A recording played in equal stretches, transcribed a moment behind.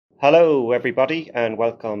Hello, everybody, and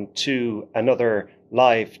welcome to another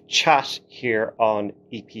live chat here on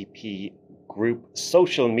EPP Group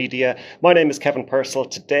Social Media. My name is Kevin Purcell.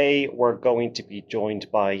 Today, we're going to be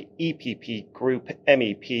joined by EPP Group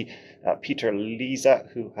MEP Peter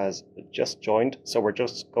Liese, who has just joined. So we're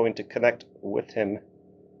just going to connect with him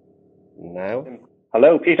now.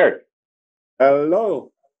 Hello, Peter.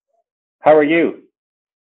 Hello. How are you?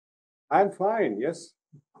 I'm fine, yes.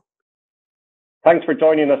 Thanks for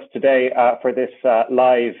joining us today for this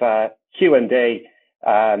live Q&A.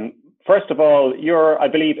 First of all, you're, I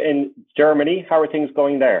believe, in Germany. How are things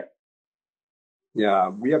going there? Yeah,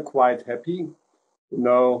 we are quite happy. I'm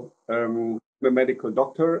a medical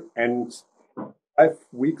doctor, and 5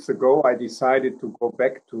 weeks ago, I decided to go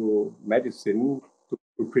back to medicine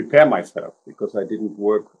to prepare myself because I didn't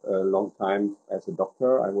work a long time as a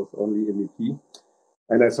doctor. I was only MEP.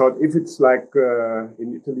 And I thought, if it's like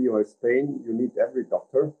in Italy or Spain, you need every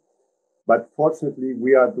doctor. But fortunately,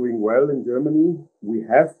 we are doing well in Germany. We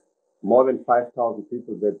have more than 5,000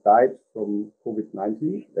 people that died from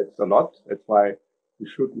COVID-19. That's a lot. That's why we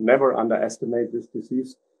should never underestimate this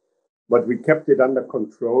disease. But we kept it under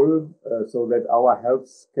control so that our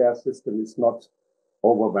healthcare system is not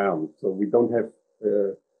overwhelmed. So we don't have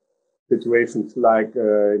situations like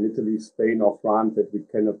in Italy, Spain, or France that we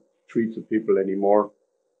cannot treat the people anymore.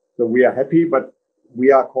 So we are happy, but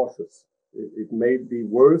we are cautious. It may be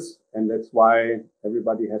worse, and that's why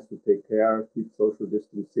everybody has to take care, keep social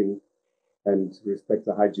distancing, and respect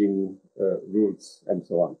the hygiene rules and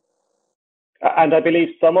so on. And I believe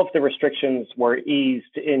some of the restrictions were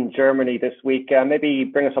eased in Germany this week. Maybe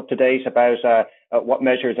bring us up to date about what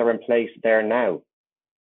measures are in place there now.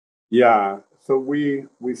 Yeah, so we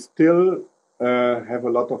still have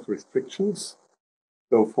a lot of restrictions.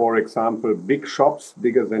 So, for example, big shops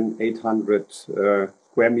bigger than 800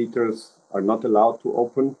 square meters are not allowed to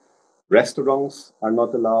open. Restaurants are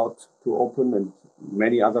not allowed to open, and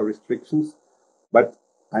many other restrictions. But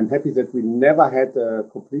I'm happy that we never had a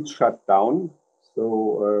complete shutdown.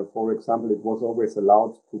 So, for example, it was always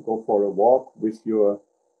allowed to go for a walk with your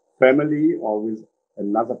family or with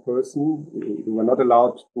another person. You were not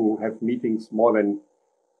allowed to have meetings more than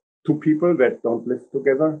 2 people that don't live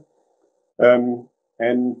together.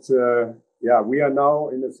 We are now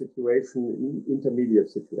in a situation, intermediate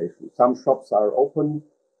situation. Some shops are open,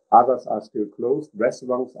 others are still closed,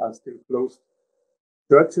 restaurants are still closed,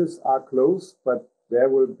 churches are closed, but there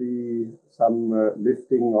will be some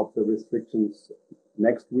lifting of the restrictions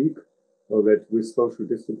next week, so that with social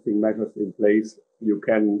distancing measures in place, you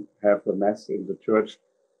can have a mass in the church.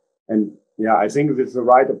 And yeah, I think this is the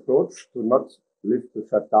right approach to not lift the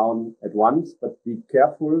shutdown at once, but be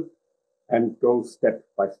careful and go step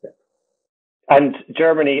by step. And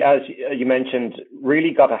Germany, as you mentioned,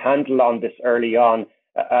 really got a handle on this early on.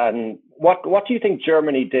 What do you think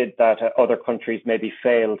Germany did that other countries maybe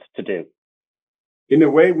failed to do? In a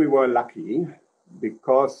way, we were lucky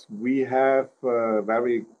because we have a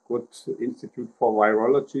very good Institute for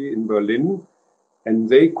Virology in Berlin, and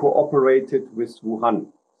they cooperated with Wuhan.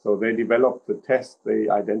 So they developed the test, they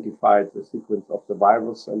identified the sequence of the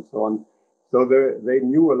virus and so on. So they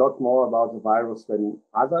knew a lot more about the virus than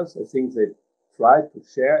others. I think they tried to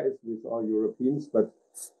share it with all Europeans, but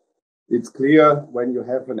it's clear when you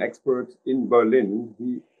have an expert in Berlin,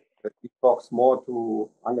 he talks more to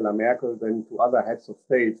Angela Merkel than to other heads of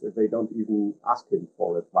states if they don't even ask him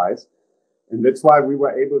for advice. And that's why we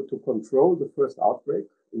were able to control the first outbreak.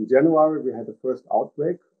 In January, we had the first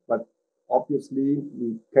outbreak, but obviously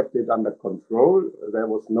we kept it under control. There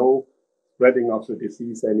was no spreading of the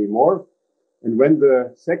disease anymore. And when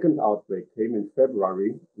the second outbreak came in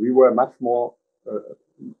February, we were much more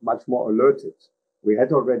alerted. We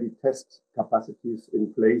had already test capacities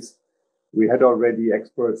in place. We had already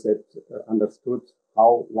experts that understood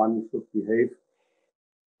how one should behave.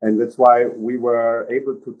 And that's why we were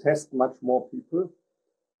able to test much more people.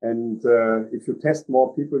 And if you test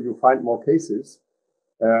more people, you find more cases.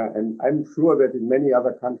 And I'm sure that in many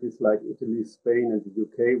other countries like Italy, Spain, and the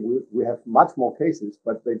UK, we have much more cases,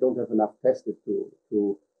 but they don't have enough tested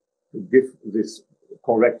to give this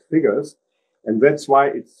correct figures. And that's why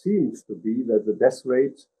it seems to be that the death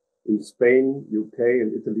rate in Spain, UK,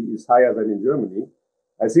 and Italy is higher than in Germany.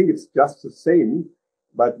 I think it's just the same,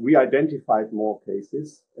 but we identified more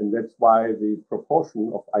cases, and that's why the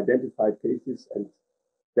proportion of identified cases and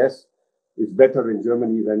deaths is better in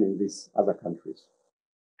Germany than in these other countries.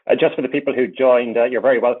 Just for the people who joined, you're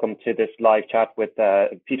very welcome to this live chat with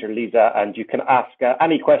Peter Liese, and you can ask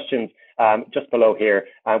any questions just below here,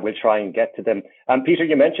 and we'll try and get to them. Peter,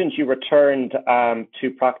 you mentioned you returned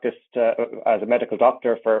to practice as a medical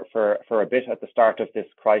doctor for a bit at the start of this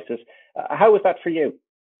crisis. How was that for you?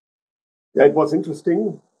 Yeah, it was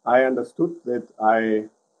interesting. I understood that I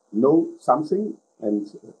know something, and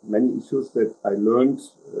many issues that I learned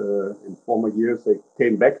in former years, they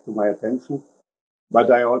came back to my attention. But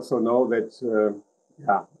I also know that,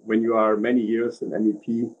 when you are many years in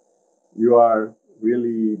MEP, you are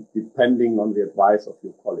really depending on the advice of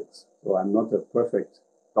your colleagues. So I'm not a perfect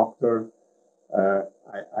doctor.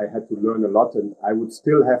 I had to learn a lot, and I would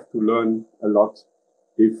still have to learn a lot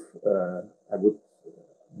if I would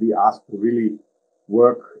be asked to really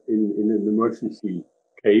work in an emergency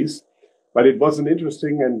case. But it was an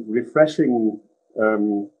interesting and refreshing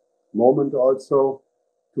moment also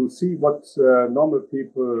to see what normal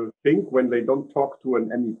people think when they don't talk to an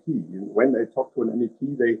MEP. And when they talk to an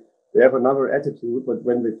MEP, they have another attitude, but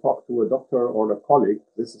when they talk to a doctor or a colleague,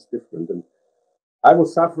 this is different. And I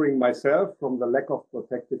was suffering myself from the lack of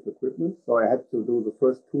protective equipment, so I had to do the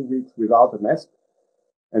first 2 weeks without a mask.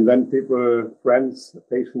 And then people, friends,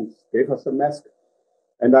 patients gave us a mask.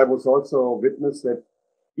 And I was also a witness that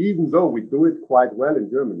even though we do it quite well in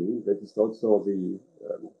Germany, that is also the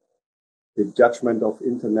judgment of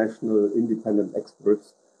international independent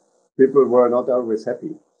experts, people were not always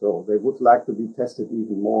happy. So they would like to be tested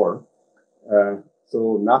even more.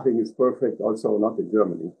 So nothing is perfect, also not in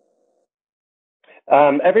Germany.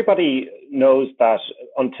 Everybody knows that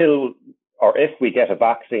until or if we get a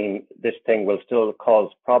vaccine, this thing will still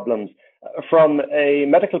cause problems. From a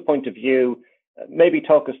medical point of view, maybe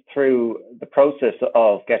talk us through the process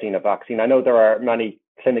of getting a vaccine. I know there are many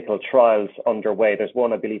clinical trials underway. There's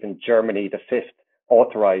one, I believe, in Germany, the 5th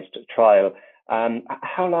authorized trial.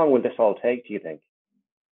 How long will this all take, do you think?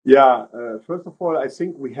 Yeah, first of all, I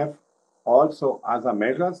think we have also other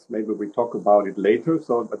measures. Maybe we talk about it later.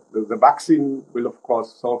 So, but the vaccine will, of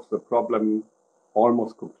course, solve the problem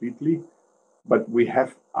almost completely. But we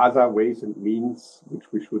have other ways and means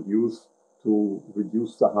which we should use to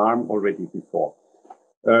reduce the harm already before.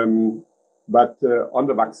 But on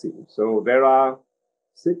the vaccine, so there are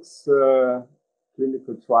 6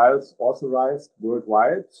 clinical trials authorized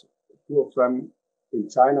worldwide, 2 of them in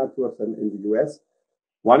China, 2 of them in the US,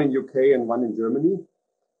 1 in UK and 1 in Germany.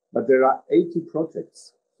 But there are 80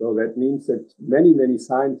 projects. So that means that many, many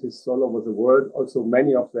scientists all over the world, also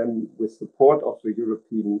many of them with support of the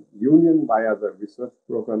European Union via the research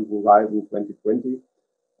program Horizon 2020,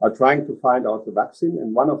 are trying to find out the vaccine.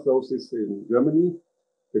 And one of those is in Germany.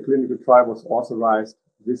 The clinical trial was authorized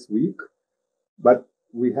this week, but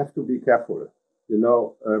we have to be careful. You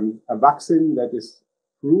know, a vaccine that is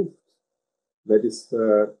proved, that is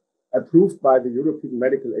approved by the European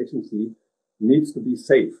Medical Agency needs to be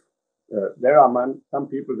safe. There are some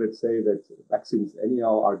people that say that vaccines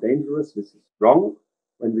anyhow are dangerous. This is wrong.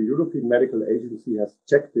 When the European Medical Agency has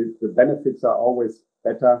checked it, the benefits are always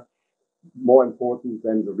better, more important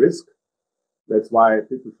than the risk. That's why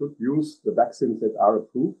people should use the vaccines that are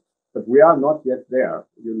approved. But we are not yet there.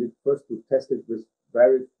 You need first to test it with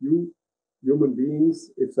very few human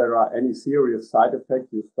beings. If there are any serious side effects,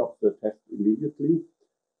 you stop the test immediately.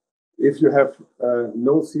 If you have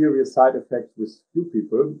no serious side effects with few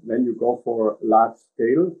people, then you go for large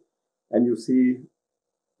scale and you see,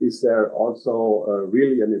 is there also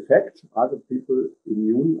really an effect? Are the people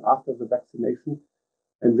immune after the vaccination?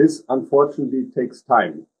 And this, unfortunately, takes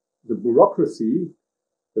time. The bureaucracy,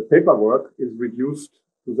 the paperwork is reduced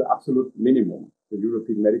to the absolute minimum. The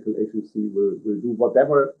European Medical Agency will do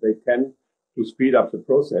whatever they can to speed up the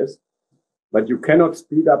process, but you cannot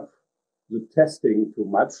speed up the testing too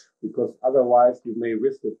much, because otherwise you may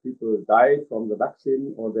risk that people die from the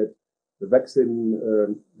vaccine, or that the vaccine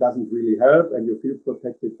doesn't really help and you feel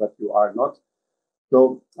protected, but you are not.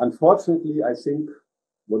 So unfortunately, I think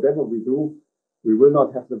whatever we do, we will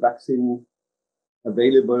not have the vaccine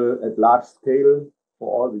available at large scale for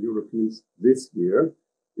all the Europeans this year.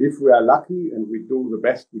 If we are lucky and we do the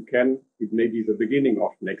best we can, it may be the beginning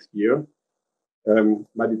of next year.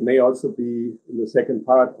 But it may also be in the second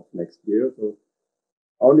part of next year. So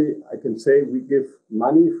only I can say we give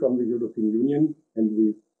money from the European Union and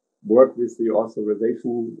we work with the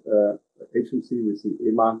authorization agency, with the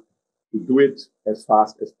EMA, to do it as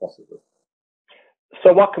fast as possible.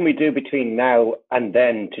 So what can we do between now and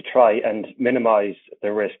then to try and minimize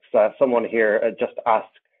the risks? Someone here just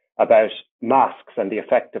asked about masks and the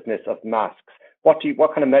effectiveness of masks. What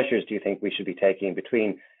kind of measures do you think we should be taking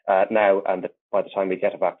between now and by the time we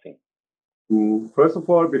get a vaccine? First of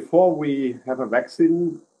all, before we have a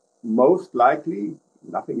vaccine, most likely,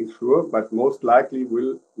 nothing is sure, but most likely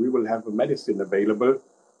we will have a medicine available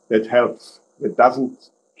that helps. That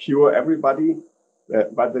doesn't cure everybody,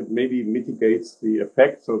 but that maybe mitigates the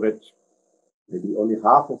effect so that maybe only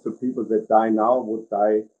half of the people that die now would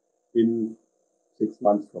die in 6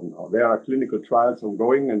 months from now. There are clinical trials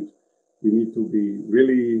ongoing, and we need to be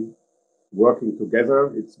really working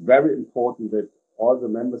together. It's very important that all the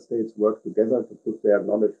member states work together to put their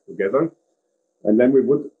knowledge together, and then we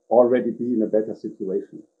would already be in a better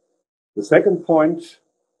situation. The second point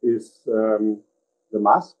is the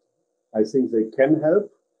mask. I think they can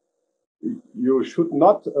help. You should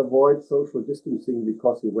not avoid social distancing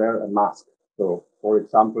because you wear a mask. So, for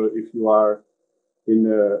example, if you are in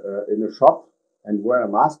a shop and wear a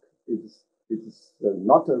mask, it's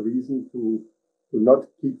not a reason to not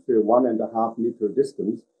keep the 1.5 meter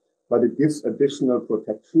distance, but it gives additional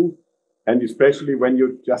protection. And especially when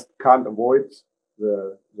you just can't avoid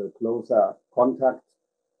the closer contact,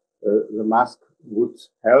 the mask would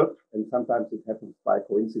help. And sometimes it happens by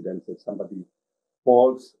coincidence that somebody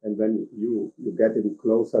falls and then you get in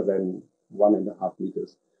closer than 1.5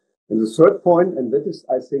 meters. And the third point, and that is,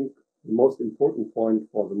 I think, the most important point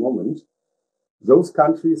for the moment, those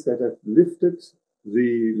countries that have lifted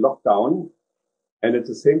the lockdown and at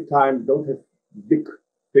the same time don't have big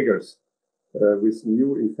figures with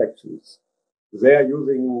new infections, they are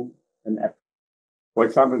using an app. For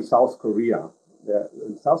example, in South Korea.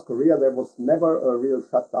 In South Korea, there was never a real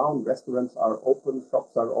shutdown. Restaurants are open,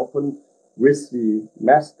 shops are open with the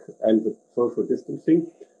mask and the social distancing.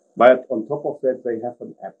 But on top of that, they have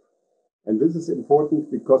an app. And this is important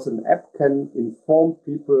because an app can inform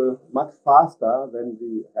people much faster than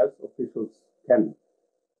the health officials can.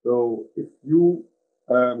 So if you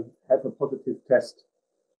have a positive test,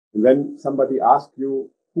 and then somebody asks you,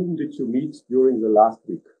 whom did you meet during the last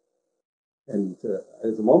week? And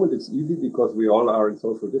at the moment, it's easy because we all are in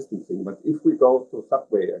social distancing. But if we go to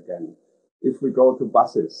subway again, if we go to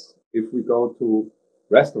buses, if we go to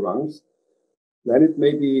restaurants, then it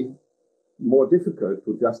may be more difficult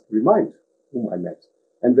to just remind whom I met.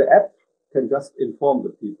 And the app can just inform the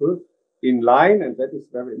people in line, and that is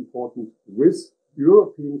very important, with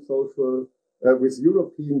European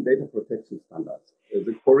data protection standards.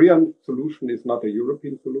 The Korean solution is not a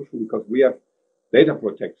European solution because we have data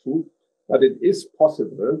protection, but it is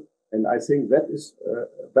possible. And I think that is a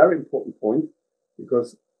very important point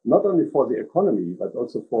because not only for the economy, but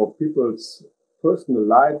also for people's personal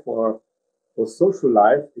life or for social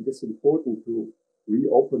life, it is important to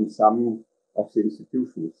reopen some of the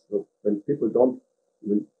institutions. So when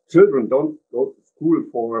children don't go to school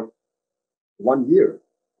for 1 year,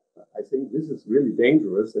 I think this is really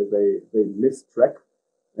dangerous that they miss track.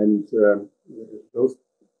 And those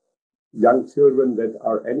young children that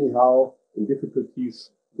are anyhow in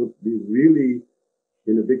difficulties would be really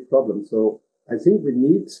in a big problem. So I think we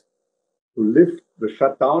need to lift the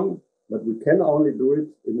shutdown, but we can only do it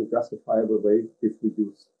in a justifiable way if we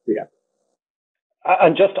use the app.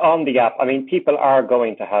 And just on the app, I mean, people are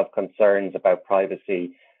going to have concerns about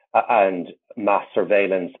privacy and mass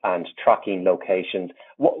surveillance and tracking locations.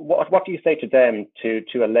 What do you say to them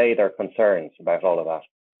to allay their concerns about all of that?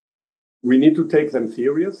 We need to take them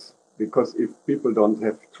serious because if people don't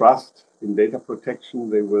have trust in data protection,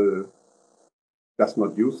 they will just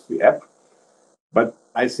not use the app. But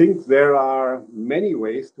I think there are many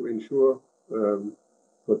ways to ensure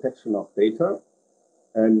protection of data.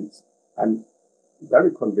 And I'm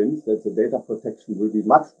very convinced that the data protection will be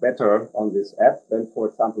much better on this app than, for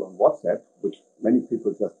example, on WhatsApp, which many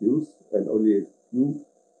people just use and only a few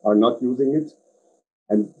are not using it.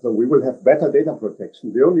 And so we will have better data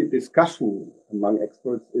protection. The only discussion among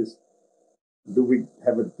experts is, do we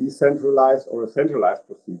have a decentralized or a centralized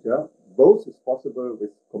procedure? Both is possible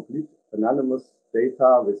with complete anonymous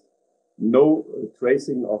data, with no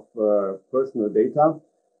tracing of personal data.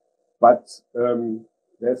 But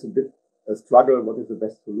there's a struggle, what is the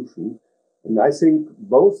best solution? And I think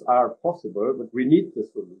both are possible, but we need the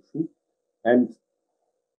solution. And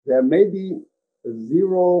there may be a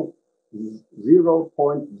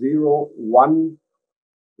 0.01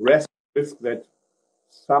 risk that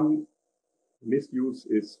some misuse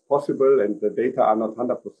is possible and the data are not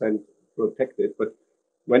 100% protected. But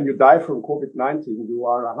when you die from COVID-19, you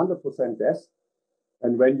are 100% death.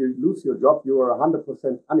 And when you lose your job, you are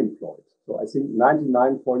 100% unemployed. So I think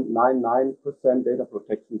 99.99% data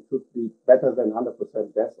protection should be better than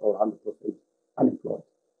 100% death or 100% unemployed.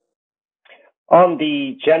 On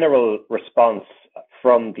the general response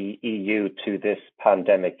from the EU to this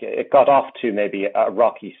pandemic, it got off to maybe a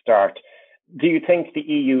rocky start. Do you think the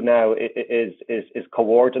EU now is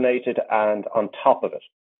coordinated and on top of it?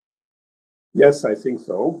 Yes, I think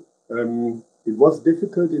so. It was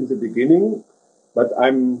difficult in the beginning But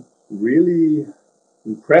I'm really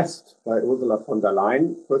impressed by Ursula von der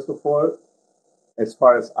Leyen. First of all, as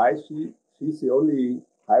far as I see, she's the only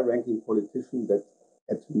high-ranking politician that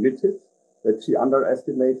admitted that she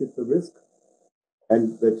underestimated the risk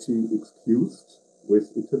and that she excused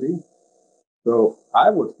with Italy. So I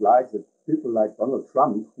would like that people like Donald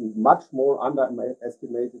Trump, who much more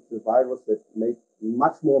underestimated the virus, that make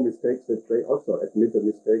much more mistakes, that they also admit a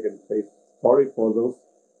mistake and say sorry for those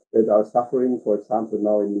that are suffering, for example,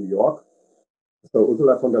 now in New York. So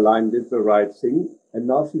Ursula von der Leyen did the right thing, and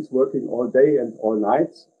now she's working all day and all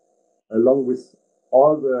night, along with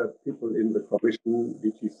all the people in the commission,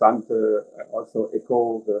 DG Sante, also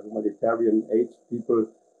ECHO, the humanitarian aid people.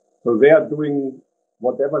 So they are doing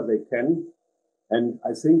whatever they can. And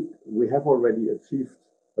I think we have already achieved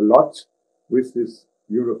a lot with this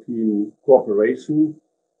European cooperation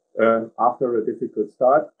after a difficult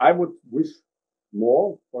start. I would wish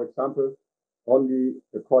more. For example, only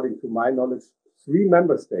according to my knowledge, 3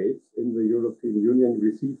 member states in the European Union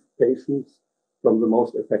receive patients from the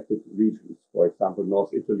most affected regions. For example,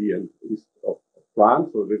 North Italy and east of France.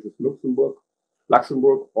 So this is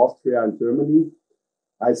Luxembourg, Austria, and Germany.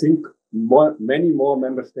 I think many more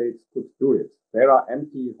member states could do it. There are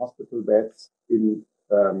empty hospital beds in,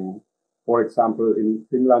 for example, in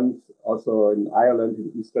Finland, also in Ireland,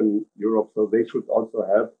 in Eastern Europe. So they should also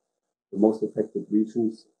help the most affected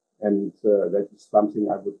regions. And that is something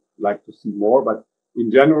I would like to see more. But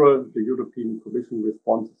in general, the European Commission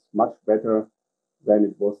response is much better than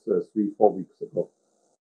it was 3-4 weeks ago.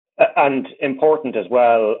 And important as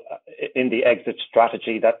well in the exit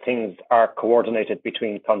strategy that things are coordinated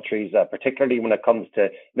between countries, particularly when it comes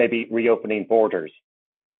to maybe reopening borders.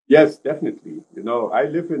 Yes, definitely. You know, I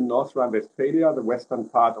live in North Rhine-Westphalia, the western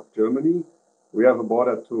part of Germany. We have a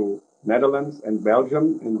border to Netherlands and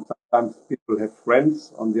Belgium, and sometimes people have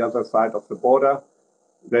friends on the other side of the border.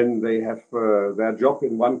 Then they have their job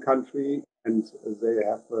in one country and they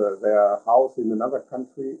have their house in another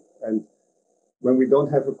country. And when we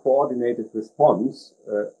don't have a coordinated response,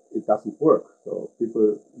 it doesn't work. So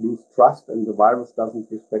people lose trust and the virus doesn't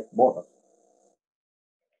respect borders.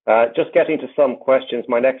 Just getting to some questions.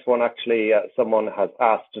 My next one, actually, someone has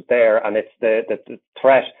asked there, and it's the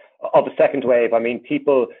threat of a second wave. I mean,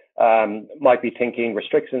 people might be thinking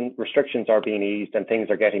restrictions are being eased and things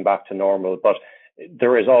are getting back to normal, but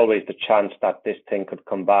there is always the chance that this thing could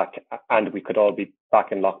come back and we could all be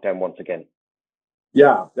back in lockdown once again.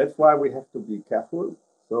 Yeah, that's why we have to be careful.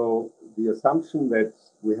 So the assumption that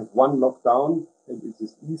we have one lockdown and it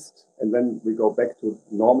is eased and then we go back to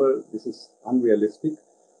normal, this is unrealistic.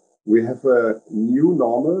 We have a new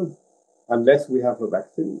normal unless we have a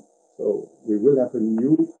vaccine. So we will have a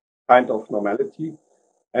new kind of normality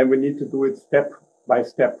and we need to do it step by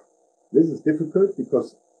step. This is difficult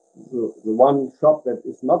because the one shop that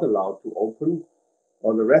is not allowed to open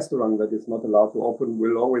or the restaurant that is not allowed to open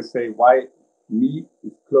will always say, why me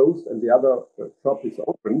is closed and the other shop is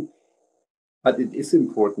open. But it is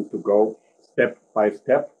important to go step by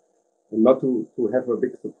step and not to have a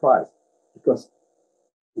big surprise because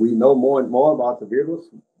we know more and more about the virus.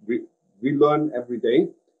 We learn every day.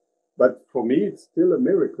 But for me, it's still a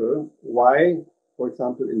miracle why, for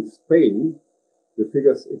example, in Spain, the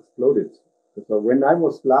figures exploded. So when I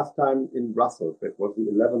was last time in Brussels, that was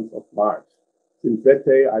the 11th of March. Since that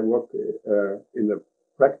day, I work in the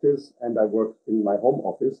practice and I worked in my home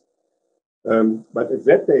office. But at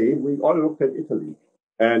that day, we all looked at Italy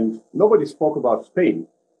and nobody spoke about Spain.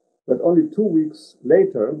 But only 2 weeks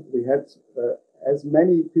later, we had as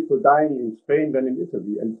many people dying in Spain than in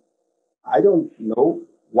Italy. And I don't know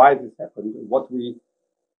why this happened and what we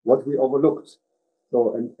overlooked.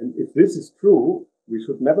 So, and if this is true, we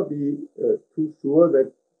should never be too sure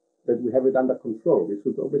that we have it under control. We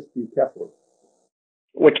should always be careful.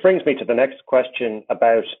 Which brings me to the next question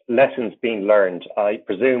about lessons being learned. I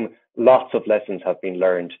presume lots of lessons have been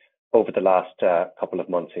learned over the last couple of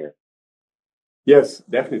months here. Yes,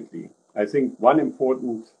 definitely. I think one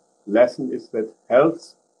important lesson is that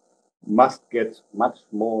health must get much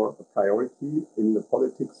more a priority in the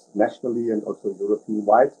politics nationally and also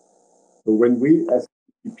European-wide. So when we as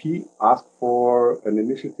EP asked for an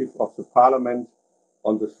initiative of the Parliament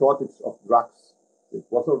on the shortage of drugs, it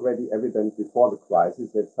was already evident before the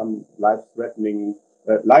crisis that some life-saving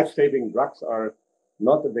drugs are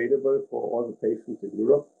not available for all the patients in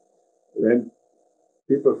Europe. Then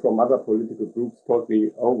people from other political groups told me,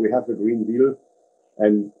 oh, we have the Green Deal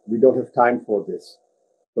and we don't have time for this.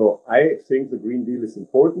 So I think the Green Deal is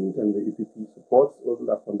important and the EPP supports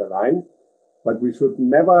Ursula von der Leyen, but we should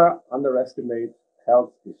never underestimate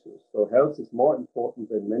health issues. So health is more important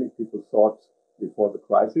than many people thought before the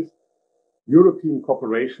crisis. European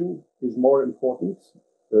cooperation is more important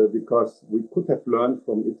because we could have learned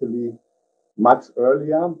from Italy much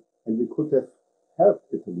earlier, and we could have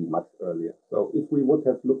helped Italy much earlier. So if we would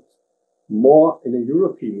have looked more in a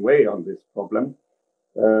European way on this problem,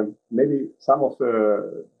 maybe some of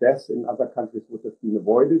the deaths in other countries would have been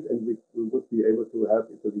avoided, and we would be able to help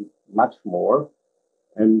Italy much more.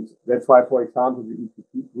 And that's why, for example, the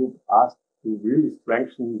EPP group asked to really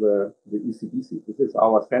strengthen the ECDC. This is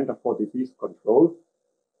our Center for Disease Control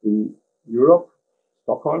in Europe,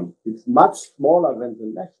 Stockholm. It's much smaller than the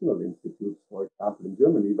national institutes, for example, in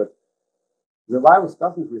Germany, but the virus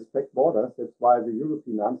doesn't respect borders. That's why the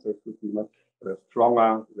European answer should be much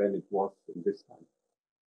stronger than it was in this time.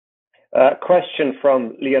 Question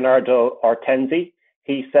from Leonardo Ortenzi.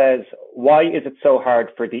 He says, why is it so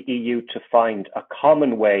hard for the EU to find a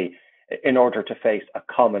common way in order to face a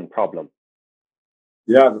common problem?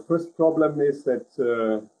 Yeah, the first problem is that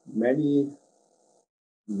many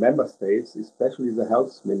member states, especially the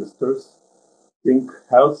health ministers, think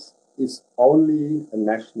health is only a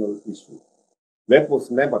national issue. That was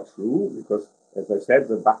never true because, as I said,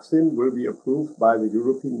 the vaccine will be approved by the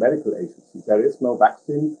European Medical Agency. There is no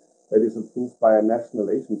vaccine that is approved by a national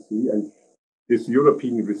agency, and this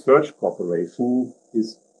European Research Cooperation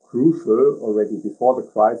is crucial already before the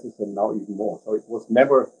crisis and now even more. So it was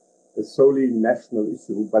never a solely national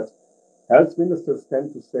issue, but health ministers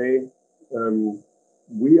tend to say,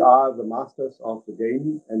 we are the masters of the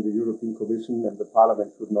game and the European Commission and the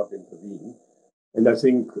Parliament should not intervene. And I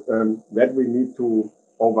think that we need to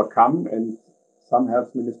overcome, and some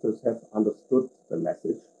health ministers have understood the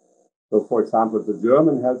message. So, for example, the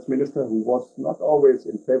German health minister, who was not always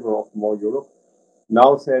in favor of more Europe,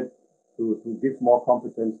 now said to give more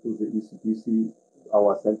competence to the ECDC,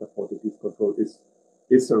 our Center for Disease Control,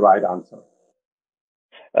 is the right answer.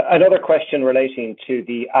 Another question relating to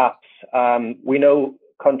the apps. We know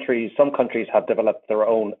some countries have developed their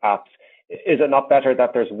own apps. Is it not better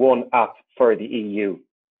that there's one app for the EU?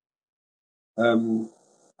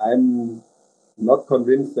 I'm not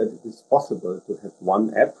convinced that it is possible to have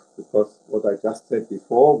one app, because what I just said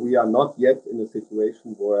before, we are not yet in a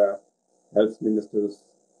situation where health ministers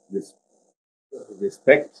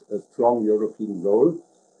respect a strong European role,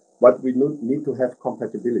 but we need to have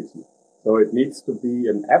compatibility. So it needs to be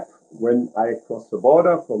an app when I cross the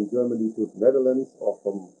border from Germany to the Netherlands or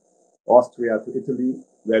from Austria to Italy,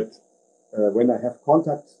 that when I have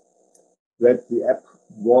contacts, that the app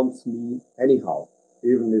wants me anyhow.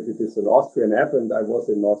 Even if it is an Austrian app and I was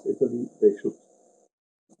in North Italy, they should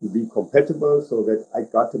be compatible so that I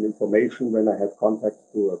got an information when I have contact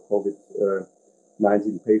to a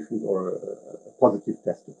COVID-19 patient or a positive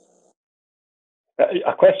tested.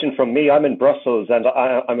 A question from me. I'm in Brussels and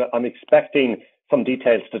I'm expecting some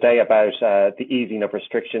details today about the easing of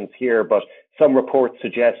restrictions here, but some reports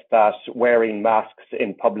suggest that wearing masks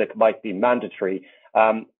in public might be mandatory.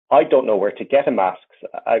 I don't know where to get a mask,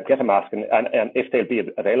 and if they'll be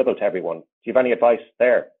available to everyone. Do you have any advice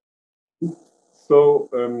there? So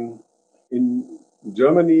in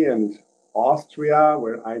Germany and Austria,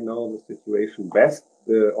 where I know the situation best,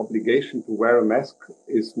 the obligation to wear a mask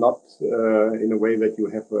is not in a way that you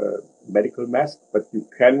have a medical mask, but you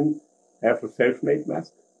can have a self-made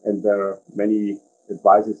mask. And there are many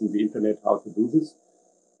advices in the internet how to do this.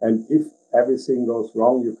 And if everything goes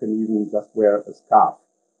wrong, you can even just wear a scarf.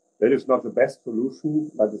 That is not the best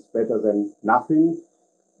solution, but it's better than nothing.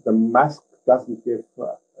 The mask doesn't give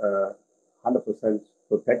 100%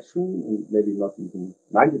 protection, and maybe not even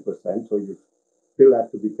 90%, so you still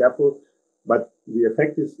have to be careful. But the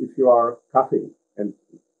effect is if you are coughing, and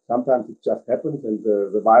sometimes it just happens, and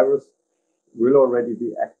the virus will already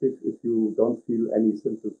be active if you don't feel any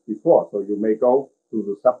symptoms before. So you may go to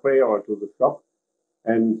the subway or to the shop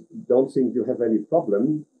and don't think you have any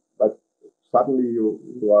problem, but suddenly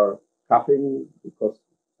you are coughing because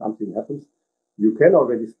something happens. You can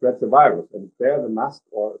already spread the virus, and there the mask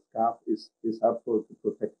or scarf is helpful to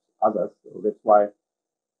protect others. So that's why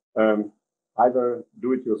either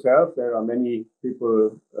do it yourself. There are many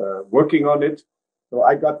people working on it. So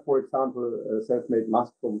I got, for example, a self-made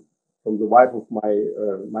mask from the wife of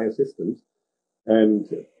my assistant, and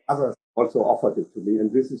others also offered it to me,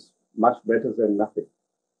 and this is much better than nothing.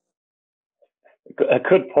 A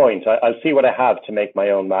good point. I'll see what I have to make my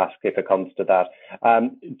own mask if it comes to that.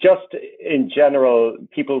 Just in general,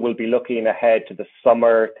 people will be looking ahead to the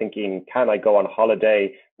summer, thinking, can I go on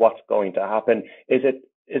holiday? What's going to happen? Is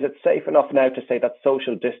it safe enough now to say that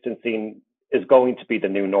social distancing is going to be the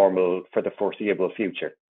new normal for the foreseeable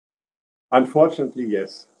future? Unfortunately,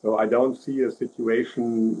 yes. So I don't see a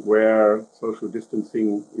situation where social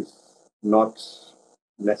distancing is not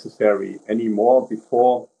necessary anymore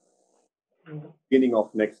before beginning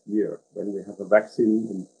of next year, when we have a vaccine,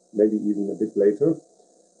 and maybe even a bit later.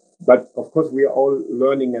 But of course, we are all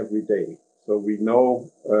learning every day. So we know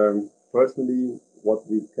personally what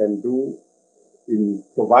we can do in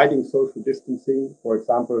providing social distancing. For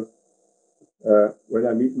example, when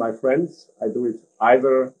I meet my friends, I do it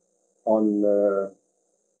either on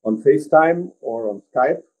FaceTime or on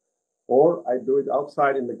Skype, or I do it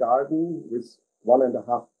outside in the garden with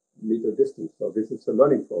 1.5 meter distance. So this is a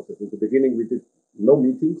learning process. In the beginning, we did no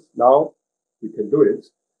meetings. Now we can do it,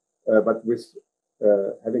 but with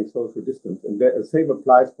having social distance. And the same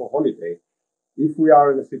applies for holiday. If we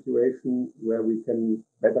are in a situation where we can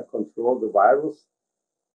better control the virus,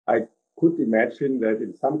 I could imagine that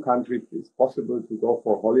in some countries it's possible to go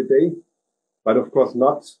for holiday, but of course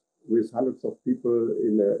not with hundreds of people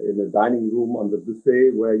in a dining room on the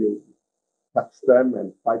buffet where you touch them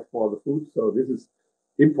and fight for the food. So this is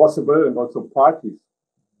impossible, and also parties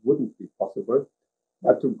wouldn't be possible.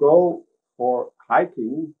 But to go for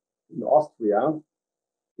hiking in Austria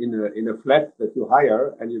in a flat that you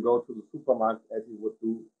hire, and you go to the supermarket as you would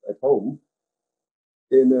do at home,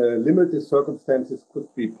 in limited circumstances could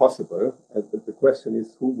be possible. And the question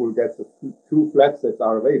is who will get the two flats that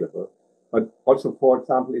are available. But also, for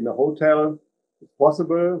example, in a hotel, it's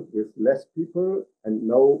possible with less people and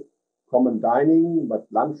no common dining, but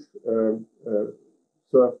lunch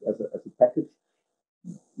served as a package.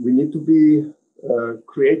 We need to be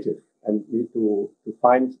creative and need to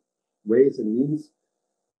find ways and means.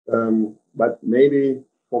 But maybe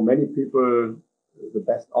for many people, the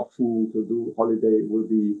best option to do holiday will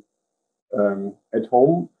be at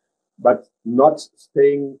home, but not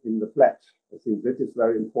staying in the flat. I think that is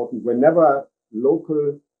very important. Whenever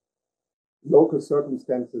local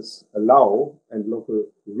circumstances allow and local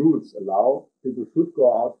rules allow, people should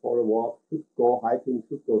go out for a walk, should go hiking,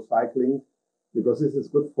 should go cycling, because this is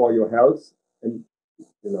good for your health. And,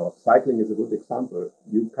 cycling is a good example.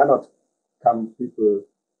 You cannot come people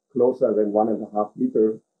closer than 1.5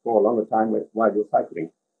 meters for a longer time while you're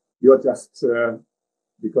cycling. You're just,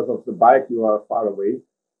 because of the bike, you are far away.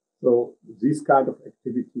 So these kind of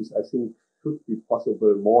activities, I think, should be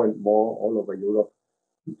possible more and more all over Europe.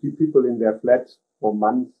 To keep people in their flats for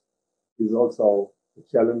months is also a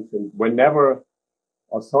challenge. And whenever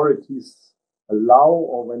authorities allow,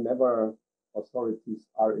 or whenever authorities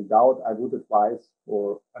are in doubt, I would advise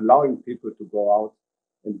for allowing people to go out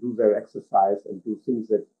and do their exercise and do things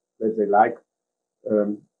that they like,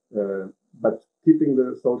 but keeping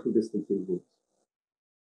the social distancing rules.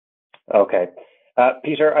 Okay.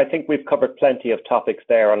 Peter, I think we've covered plenty of topics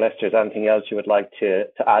there, unless there's anything else you would like to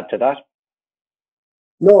add to that.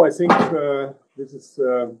 No, I think this is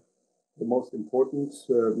the most important.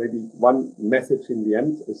 Maybe one message in the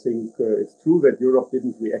end. I think it's true that Europe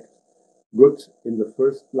didn't react good in the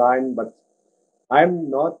first line, but I'm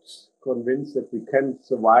not convinced that we can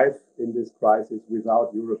survive in this crisis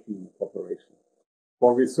without European cooperation.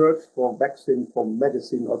 For research, for vaccine, for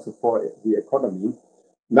medicine, also for the economy,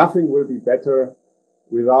 nothing will be better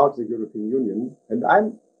without the European Union. And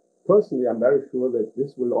I'm very sure that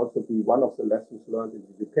this will also be one of the lessons learned in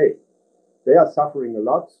the UK. They are suffering a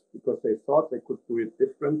lot because they thought they could do it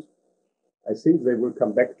different. I think they will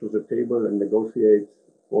come back to the table and negotiate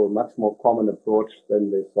for a much more common approach than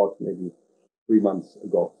they thought maybe 3 months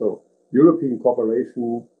ago. So European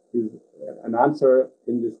cooperation is an answer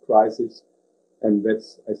in this crisis. And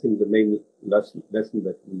that's, I think, the main lesson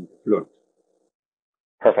that we learned.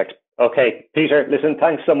 Perfect. Okay, Peter, listen,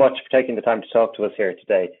 thanks so much for taking the time to talk to us here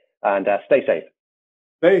today, and stay safe.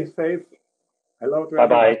 Stay safe. Hello to everyone.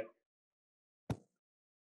 Bye-bye.